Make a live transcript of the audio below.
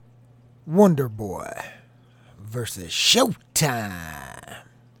Wonder Boy versus Showtime.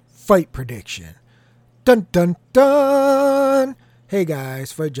 Fight prediction. Dun dun dun. Hey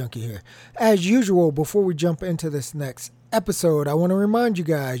guys, Fight Junkie here. As usual, before we jump into this next episode, I want to remind you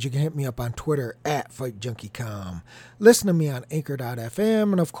guys you can hit me up on Twitter at FightJunkieCom. Listen to me on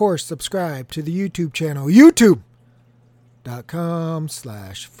Anchor.fm, and of course, subscribe to the YouTube channel,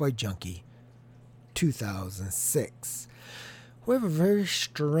 YouTube.com/FightJunkie2006. We have a very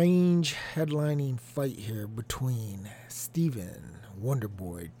strange headlining fight here between Stephen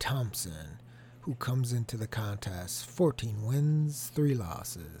Wonderboy Thompson, who comes into the contest 14 wins, 3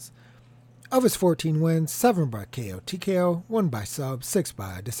 losses. Of his 14 wins, 7 by KO, TKO, 1 by sub, 6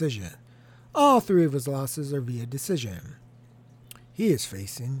 by decision. All 3 of his losses are via decision. He is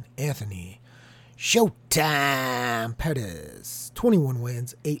facing Anthony Showtime Pettis, 21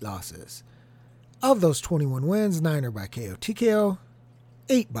 wins, 8 losses. Of those 21 wins, 9 are by KO, TKO,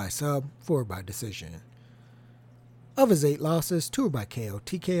 8 by sub, 4 by decision. Of his 8 losses, 2 are by KO,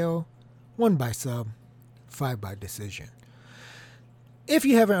 TKO, 1 by sub, 5 by decision. If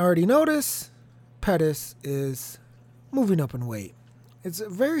you haven't already noticed, Pettis is moving up in weight. It's a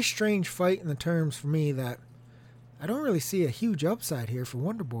very strange fight in the terms for me that I don't really see a huge upside here for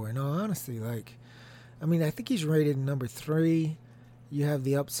Wonderboy, in all honesty. I think he's rated number 3. You have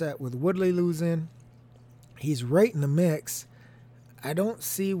the upset with Woodley losing. He's right in the mix. I don't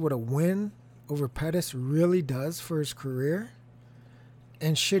see what a win over Pettis really does for his career.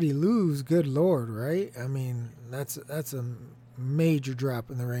 And should he lose, good Lord, right? I mean, that's a major drop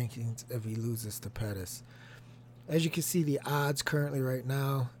in the rankings if he loses to Pettis. As you can see, the odds currently right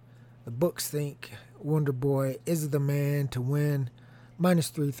now, the books think Wonderboy is the man to win. Minus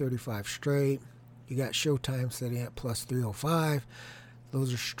 335 straight. You got Showtime sitting at plus 305.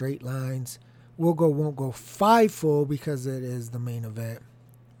 Those are straight lines. Won't go 5 full because it is the main event.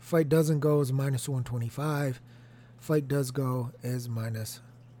 Fight doesn't go is minus 125. Fight does go is minus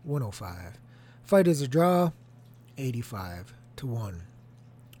 105. Fight is a draw, 85-1.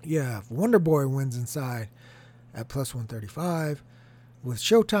 Yeah, Wonderboy wins inside at plus 135. With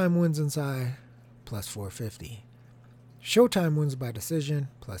Showtime wins inside, plus 450. Showtime wins by decision,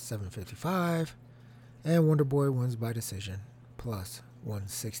 plus 755. And Wonderboy wins by decision, plus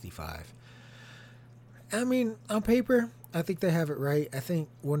 165. I mean, on paper, I think they have it right. I think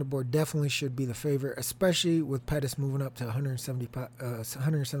Wonderboy definitely should be the favorite, especially with Pettis moving up to 170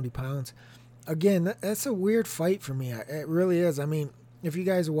 pounds. Again, that's a weird fight for me. It really is. I mean, if you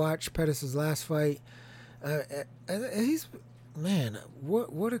guys watch Pettis' last fight, what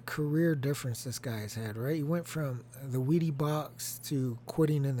a career difference this guy's had, right? He went from the Wheatie box to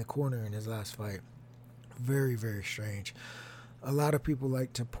quitting in the corner in his last fight. Very, very strange. A lot of people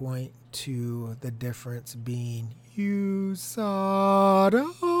like to point to the difference being USADA.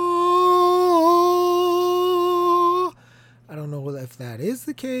 I don't know if that is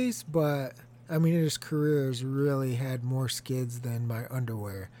the case, but I mean, his career has really had more skids than my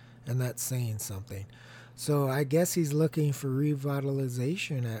underwear, and that's saying something. So I guess he's looking for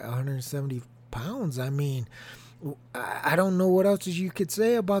revitalization at 170 pounds. I mean, I don't know what else you could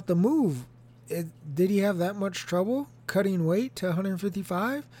say about the move. Did he have that much trouble cutting weight to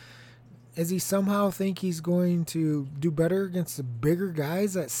 155? Does he somehow think he's going to do better against the bigger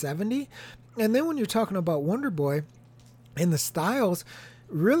guys at 70? And then when you're talking about Wonderboy and the styles,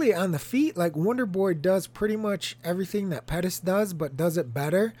 really on the feet, like Wonderboy does pretty much everything that Pettis does, but does it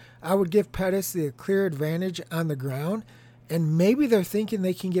better. I would give Pettis the clear advantage on the ground, and maybe they're thinking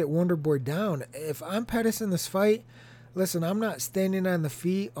they can get Wonderboy down. If I'm Pettis in this fight, listen, I'm not standing on the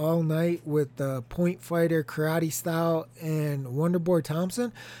feet all night with the point fighter karate style and Wonderboy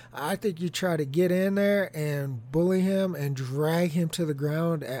Thompson. I think you try to get in there and bully him and drag him to the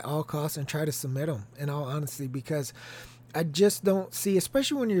ground at all costs and try to submit him, in all honesty, because I just don't see,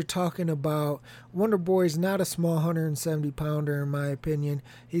 especially when you're talking about Wonderboy's not a small 170 pounder, in my opinion.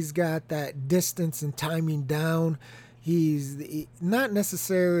 He's got that distance and timing down. He's not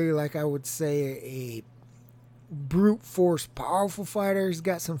necessarily, like I would say, a brute force powerful fighter. He's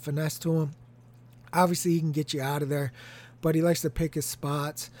got some finesse to him. Obviously he can get you out of there, but he likes to pick his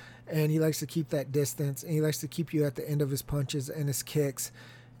spots, and he likes to keep that distance, and he likes to keep you at the end of his punches and his kicks.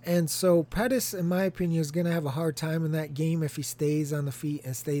 And so Pettis, in my opinion, is going to have a hard time in that game if he stays on the feet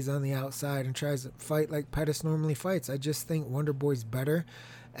and stays on the outside and tries to fight like Pettis normally fights. I just think Wonderboy's better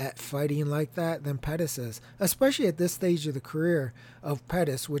at fighting like that than Pettis is, especially at this stage of the career of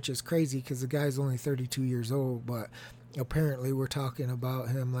Pettis, which is crazy because the guy's only 32 years old, but apparently we're talking about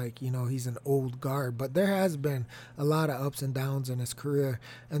him like, he's an old guard. But there has been a lot of ups and downs in his career,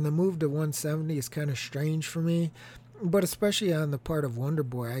 and the move to 170 is kind of strange for me. But especially on the part of Wonder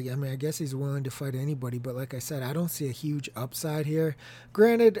Boy, I mean, I guess he's willing to fight anybody. But like I said, I don't see a huge upside here.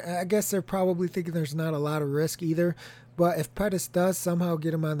 Granted, I guess they're probably thinking there's not a lot of risk either. But if Pettis does somehow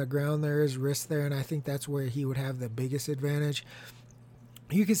get him on the ground, there is risk there, and I think that's where he would have the biggest advantage.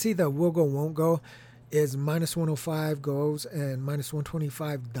 You can see the will go, won't go is minus 105 goes and minus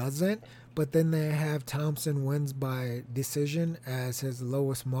 125 doesn't. But then they have Thompson wins by decision as his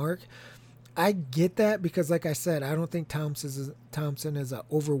lowest mark. I get that because, like I said, I don't think Thompson is an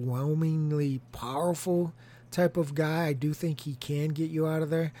overwhelmingly powerful type of guy. I do think he can get you out of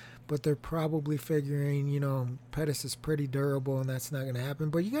there, but they're probably figuring, Pettis is pretty durable and that's not going to happen.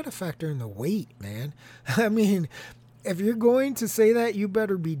 But you got to factor in the weight, man. I mean, if you're going to say that, you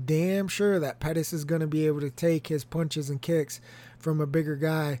better be damn sure that Pettis is going to be able to take his punches and kicks from a bigger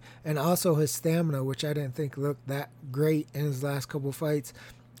guy, and also his stamina, which I didn't think looked that great in his last couple fights,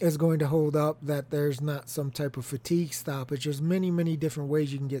 is going to hold up, that there's not some type of fatigue stoppage. There's many, many different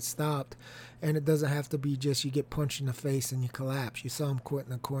ways you can get stopped, and it doesn't have to be just you get punched in the face and you collapse. You saw him quit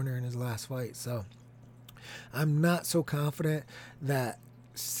in the corner in his last fight. So I'm not so confident that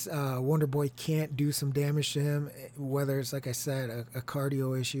Wonder Boy can't do some damage to him, whether it's, like I said, a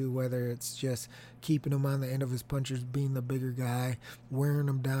cardio issue, whether it's just keeping him on the end of his punches, being the bigger guy, wearing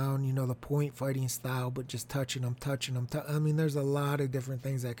him down, the point fighting style, but just touching him. I mean, there's a lot of different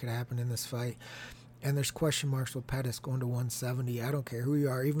things that could happen in this fight. And there's question marks with Pettis going to 170. I don't care who you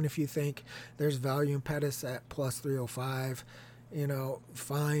are. Even if you think there's value in Pettis at plus 305,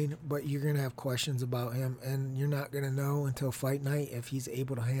 fine, but you're going to have questions about him, and you're not going to know until fight night if he's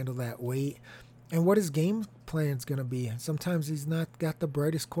able to handle that weight and what his game plan's going to be. Sometimes he's not got the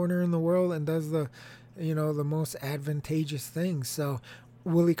brightest corner in the world and does the most advantageous things. So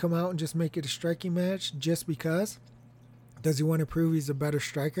will he come out and just make it a striking match just because? Does he want to prove he's a better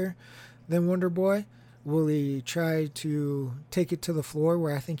striker than Wonder Boy? Will he try to take it to the floor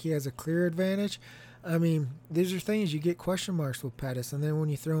where I think he has a clear advantage? I mean, these are things you get question marks with Pettis, and then when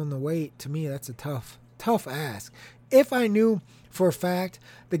you throw in the weight, to me, that's a tough ask. If I knew for a fact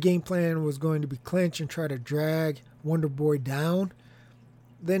the game plan was going to be clinch and try to drag Wonder Boy down,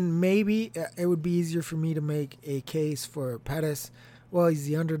 then maybe it would be easier for me to make a case for Pettis. Well, he's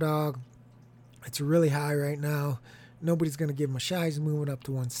the underdog. It's really high right now. Nobody's going to give him a shot. He's moving up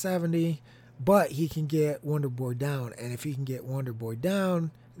to 170, but he can get Wonder Boy down, and if he can get Wonder Boy down,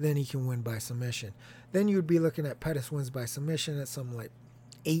 then he can win by submission. Then you would be looking at Pettis wins by submission at something like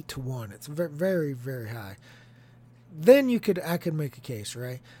 8-1. It's very, very, very high. Then I could make a case,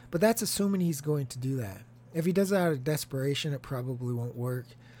 right? But that's assuming he's going to do that. If he does it out of desperation, it probably won't work.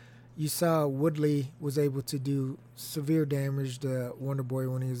 You saw Woodley was able to do severe damage to Wonder Boy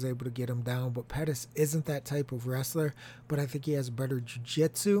when he was able to get him down, but Pettis isn't that type of wrestler, but I think he has better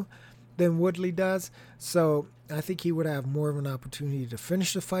jiu-jitsu than Woodley does. So I think he would have more of an opportunity to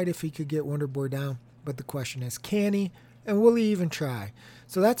finish the fight if he could get Wonder Boy down. But the question is, can he? And will he even try?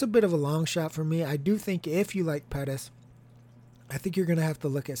 So that's a bit of a long shot for me. I do think if you like Pettis, I think you're going to have to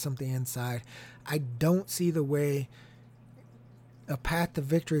look at something inside. I don't see the way a path to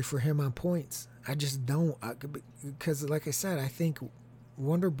victory for him on points. I just don't. Because like I said, I think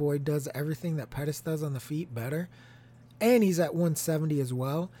Wonder Boy does everything that Pettis does on the feet better. And he's at 170 as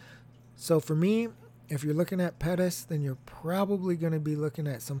well. So for me, if you're looking at Pettis, then you're probably going to be looking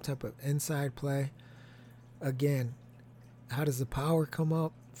at some type of inside play. Again, how does the power come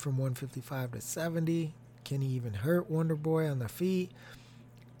up from 155 to 70? Can he even hurt Wonder Boy on the feet?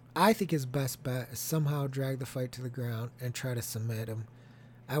 I think his best bet is somehow drag the fight to the ground and try to submit him.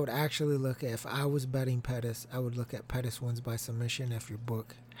 I would actually look at, if I was betting Pettis, I would look at Pettis wins by submission if your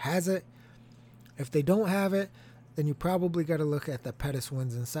book has it. If they don't have it, then you probably got to look at the Pettis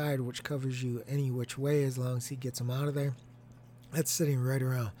wins inside, which covers you any which way as long as he gets him out of there. That's sitting right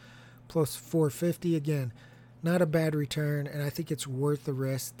around plus 450 again. Not a bad return, and I think it's worth the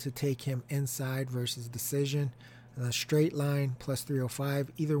risk to take him inside versus decision. And a straight line plus 305,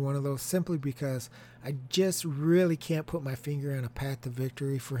 either one of those, simply because I just really can't put my finger on a path to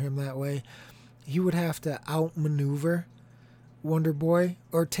victory for him that way. He would have to outmaneuver Wonder Boy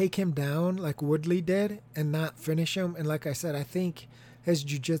or take him down like Woodley did and not finish him. And like I said, I think his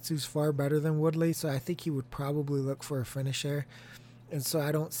jiu-jitsu is far better than Woodley, so I think he would probably look for a finish there. And so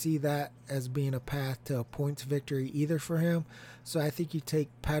I don't see that as being a path to a points victory either for him. So I think you take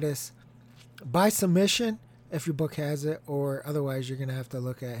Pettis by submission if your book has it, or otherwise you're going to have to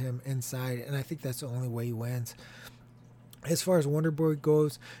look at him inside. And I think that's the only way he wins. As far as Wonder Boy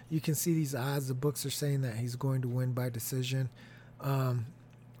goes, you can see these odds. The books are saying that he's going to win by decision.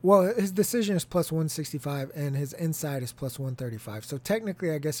 Well, his decision is plus 165 and his inside is plus 135. So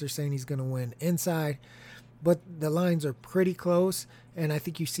technically, I guess they're saying he's going to win inside. but the lines are pretty close. And I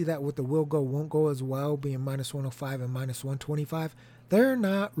think you see that with the will go, won't go as well, being minus 105 and minus 125. They're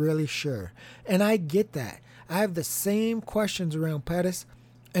not really sure. And I get that. I have the same questions around Pettis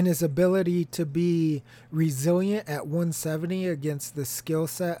and his ability to be resilient at 170 against the skill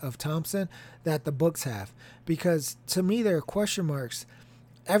set of Thompson that the books have. Because to me, there are question marks.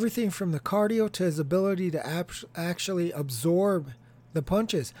 Everything from the cardio to his ability to actually absorb the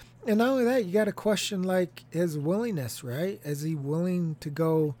punches. And not only that, you got to question like his willingness, right? Is he willing to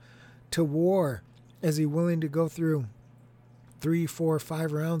go to war? Is he willing to go through 3, 4,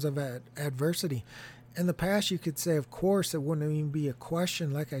 5 rounds of adversity? In the past, you could say, of course, it wouldn't even be a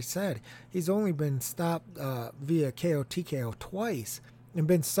question. Like I said, he's only been stopped via KO TKO twice and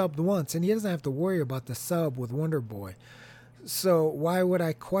been subbed once, and he doesn't have to worry about the sub with Wonder Boy. So why would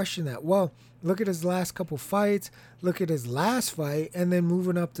I question that? Well, look at his last couple fights, look at his last fight, and then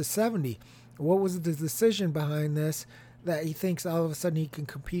moving up to 70. What was the decision behind this that he thinks all of a sudden he can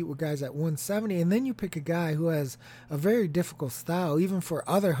compete with guys at 170? And then you pick a guy who has a very difficult style, even for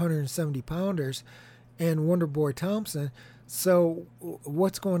other 170-pounders, and Wonder Boy Thompson. So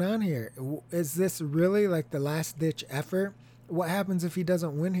what's going on here? Is this really like the last-ditch effort? What happens if he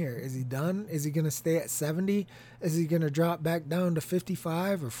doesn't win here? Is he done? Is he going to stay at 70? Is he going to drop back down to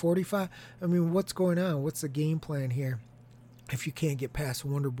 55 or 45? I mean, what's going on? What's the game plan here if you can't get past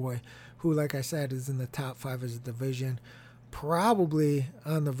Wonder Boy, who, like I said, is in the top 5 as a division, probably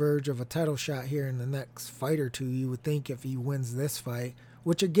on the verge of a title shot here in the next fight or two, you would think, if he wins this fight,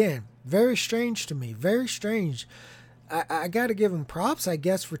 which, again, very strange to me, very strange. I got to give him props, I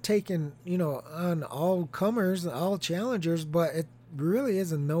guess, for taking, on all comers, all challengers, but it really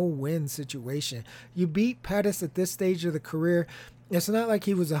is a no-win situation. You beat Pettis at this stage of the career. It's not like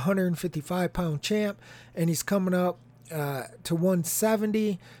he was a 155-pound champ and he's coming up to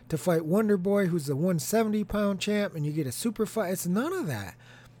 170 to fight Wonder Boy, who's a 170-pound champ, and you get a super fight. It's none of that.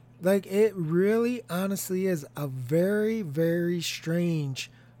 Like, it really, honestly is a very, very strange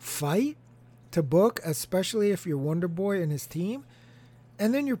fight to book, especially if you're Wonder Boy and his team,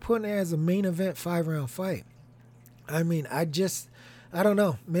 and then you're putting it as a main event 5-round fight. I mean, I don't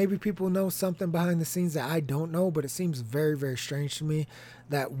know. Maybe people know something behind the scenes that I don't know, but it seems very, very strange to me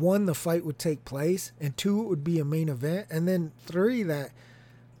that 1, the fight would take place, and 2, it would be a main event, and then 3, that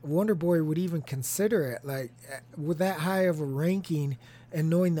Wonder Boy would even consider it. Like, with that high of a ranking and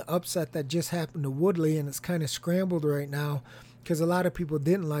knowing the upset that just happened to Woodley, and it's kind of scrambled right now, because a lot of people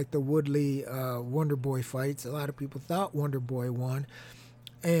didn't like the Woodley Wonder Boy fights. A lot of people thought Wonder Boy won.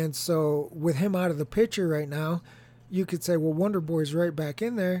 And so with him out of the picture right now, you could say, well, Wonder Boy's right back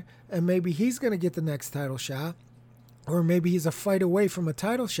in there, and maybe he's going to get the next title shot. Or maybe he's a fight away from a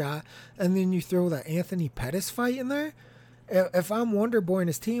title shot, and then you throw the Anthony Pettis fight in there. If I'm Wonder Boy and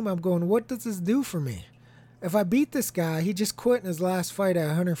his team, I'm going, what does this do for me? If I beat this guy, he just quit in his last fight at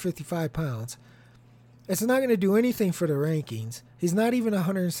 155 pounds. It's not going to do anything for the rankings. He's not even a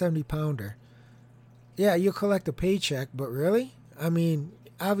 170-pounder. Yeah, you'll collect a paycheck, but really? I mean,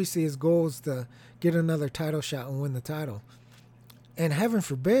 obviously his goal is to get another title shot and win the title. And heaven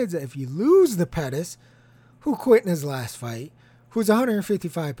forbids that if you lose the Pettis, who quit in his last fight, who's a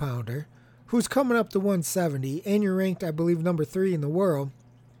 155-pounder, who's coming up to 170, and you're ranked, I believe, number 3 in the world,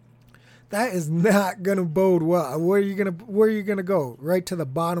 that is not going to bode well. Where are you going to go? Right to the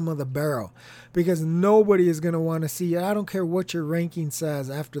bottom of the barrel, because nobody is going to want to see you. I don't care what your ranking says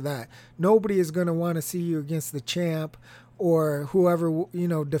after that. Nobody is going to want to see you against the champ or whoever,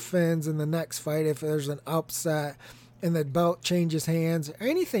 defends in the next fight if there's an upset and the belt changes hands or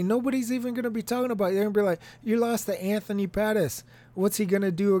anything. Nobody's even going to be talking about it. They're going to be like, you lost to Anthony Pettis. What's he going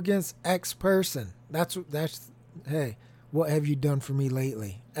to do against X person? Hey, what have you done for me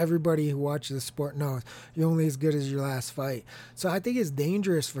lately? Everybody who watches the sport knows you're only as good as your last fight. So I think it's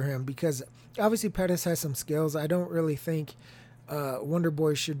dangerous for him because obviously Pettis has some skills. I don't really think Wonder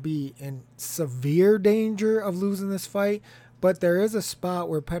Boy should be in severe danger of losing this fight, but there is a spot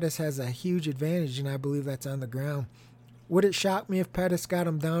where Pettis has a huge advantage, and I believe that's on the ground. Would it shock me if Pettis got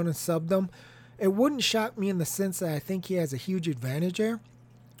him down and subbed him? It wouldn't shock me in the sense that I think he has a huge advantage there,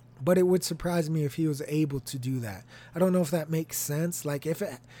 but it would surprise me if he was able to do that. I don't know if that makes sense. Like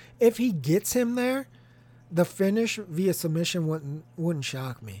if he gets him there, the finish via submission wouldn't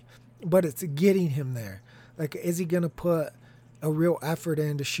shock me, but it's getting him there. Like, is he going to put a real effort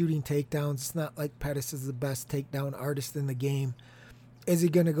into shooting takedowns? It's not like Pettis is the best takedown artist in the game. Is he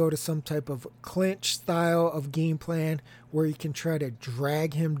going to go to some type of clinch style of game plan where he can try to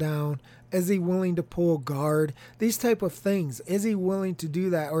drag him down? Is he willing to pull guard? These type of things. Is he willing to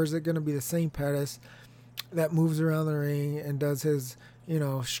do that, or is it going to be the same Pettis that moves around the ring and does his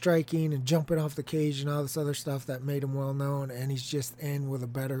striking and jumping off the cage and all this other stuff that made him well known. And he's just in with a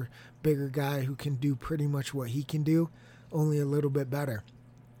better, bigger guy who can do pretty much what he can do, only a little bit better.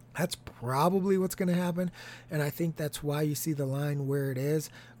 That's probably what's going to happen, and I think that's why you see the line where it is.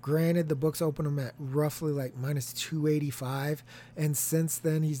 Granted, the books open him at roughly like minus 285, and since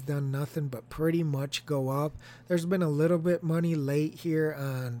then he's done nothing but pretty much go up. There's been a little bit money late here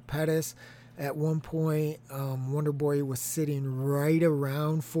on Pettis. At one point, Wonder Boy was sitting right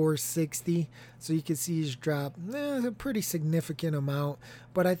around 460, so you can see he's dropped a pretty significant amount,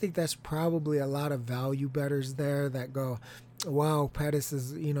 but I think that's probably a lot of value bettors there that go, wow, Pettis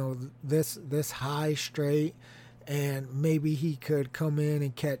is, this high straight, and maybe he could come in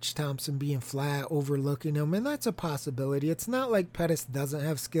and catch Thompson being flat, overlooking him, and that's a possibility. It's not like Pettis doesn't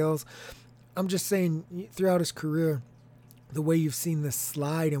have skills. I'm just saying, throughout his career, the way you've seen this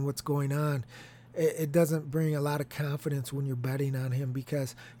slide and what's going on, it doesn't bring a lot of confidence when you're betting on him,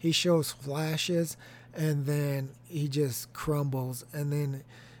 because he shows flashes and then he just crumbles, and then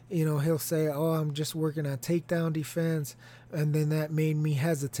he'll say, oh, I'm just working on takedown defense, and then that made me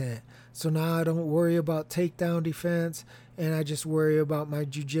hesitant. So now I don't worry about takedown defense, and I just worry about my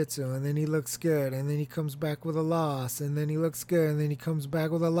jiu-jitsu. And then he looks good, and then he comes back with a loss, and then he looks good, and then he comes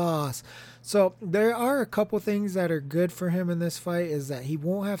back with a loss. So there are a couple things that are good for him in this fight, is that he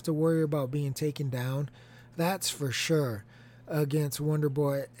won't have to worry about being taken down. That's for sure, against Wonder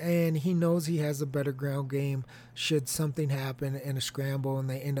Boy, and he knows he has a better ground game should something happen in a scramble and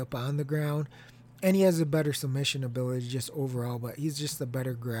they end up on the ground, and he has a better submission ability just overall, but he's just a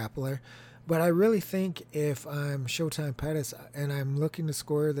better grappler. But I really think if I'm Showtime Pettis and I'm looking to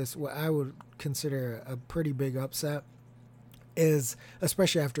score this, what I would consider a pretty big upset is,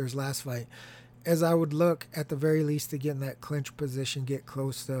 especially after his last fight, as I would look at the very least to get in that clinch position, get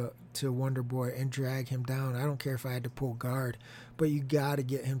close to Wonder Boy and drag him down. I don't care if I had to pull guard, but you got to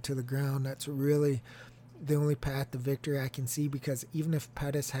get him to the ground. That's really the only path to victory I can see, because even if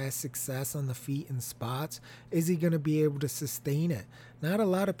Pettis has success on the feet in spots, is he going to be able to sustain it? Not a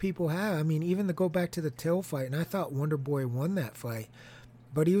lot of people have. I mean, even to go back to the Till fight, and I thought Wonder Boy won that fight,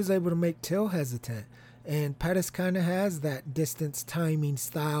 but he was able to make Till hesitant. And Pettis kind of has that distance timing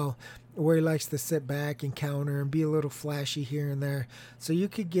style where he likes to sit back and counter and be a little flashy here and there. So you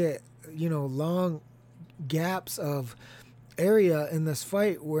could get, long gaps of area in this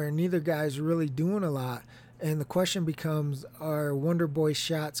fight where neither guy's really doing a lot. And the question becomes, are Wonder Boy's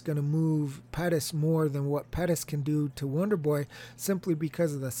shots going to move Pettis more than what Pettis can do to Wonder Boy, simply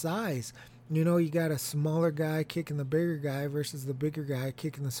because of the size? You got a smaller guy kicking the bigger guy versus the bigger guy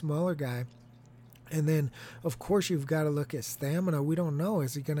kicking the smaller guy. And then, of course, you've got to look at stamina. We don't know.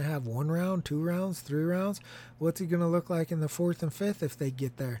 Is he going to have 1 round, 2 rounds, 3 rounds? What's he going to look like in the 4th and 5th if they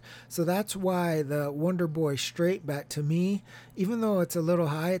get there? So that's why the Wonder Boy straight bet, to me, even though it's a little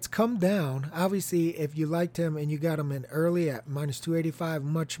high, it's come down. Obviously, if you liked him and you got him in early at minus 285,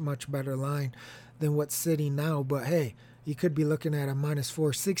 much, much better line than what's sitting now. But, hey, you could be looking at a minus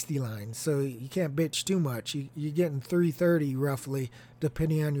 460 line, so you can't bitch too much. You're getting 330 roughly,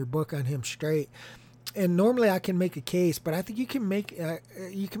 depending on your book on him straight. And normally I can make a case, but I think you can make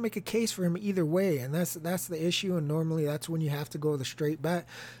a case for him either way, and that's the issue. And normally that's when you have to go with a straight bet,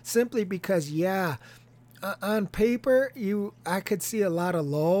 simply because on paper I could see a lot of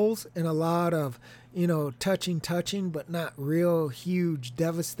lulls and a lot of touching, but not real huge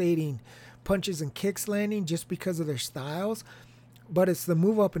devastating punches and kicks landing just because of their styles. But it's the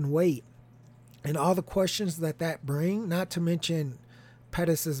move up in weight and all the questions that bring, not to mention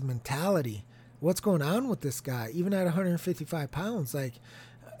Pettis' mentality. What's going on with this guy, even at 155 pounds? Like,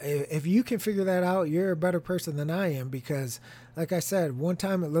 if you can figure that out, you're a better person than I am, because, like I said, one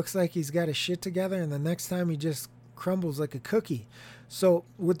time it looks like he's got his shit together, and the next time he just crumbles like a cookie. So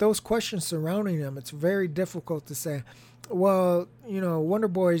with those questions surrounding him, it's very difficult to say, well, Wonder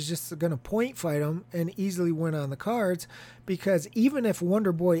Boy is just going to point fight him and easily win on the cards, because even if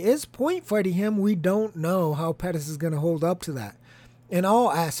Wonder Boy is point fighting him, we don't know how Pettis is going to hold up to that in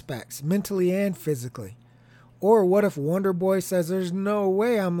all aspects, mentally and physically. Or what if Wonder Boy says, there's no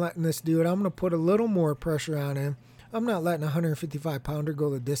way I'm letting this dude, I'm going to put a little more pressure on him. I'm not letting a 155 pounder go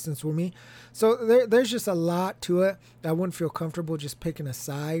the distance with me. So there's just a lot to it. I wouldn't feel comfortable just picking a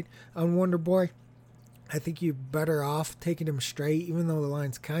side on Wonder Boy. I think you're better off taking him straight, even though the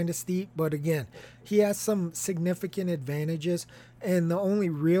line's kind of steep. But again, he has some significant advantages, and the only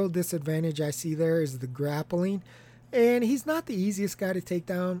real disadvantage I see there is the grappling. And he's not the easiest guy to take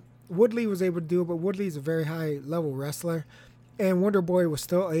down. Woodley was able to do it, but Woodley's a very high-level wrestler, and Wonder Boy was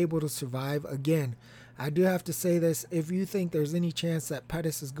still able to survive. Again, I do have to say this: if you think there's any chance that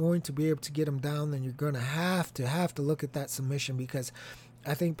Pettis is going to be able to get him down, then you're going to have to look at that submission, because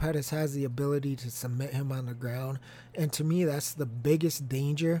I think Pettis has the ability to submit him on the ground. And to me, that's the biggest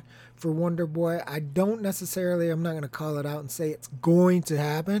danger for Wonder Boy. I'm not going to call it out and say it's going to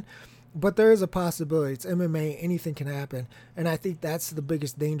happen, but there is a possibility. It's MMA, anything can happen. And I think that's the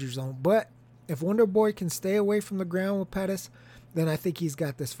biggest danger zone. But if Wonder Boy can stay away from the ground with Pettis, then I think he's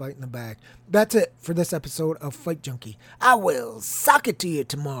got this fight in the bag. That's it for this episode of Fight Junkie. I will sock it to you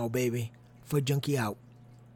tomorrow, baby. Fight Junkie out.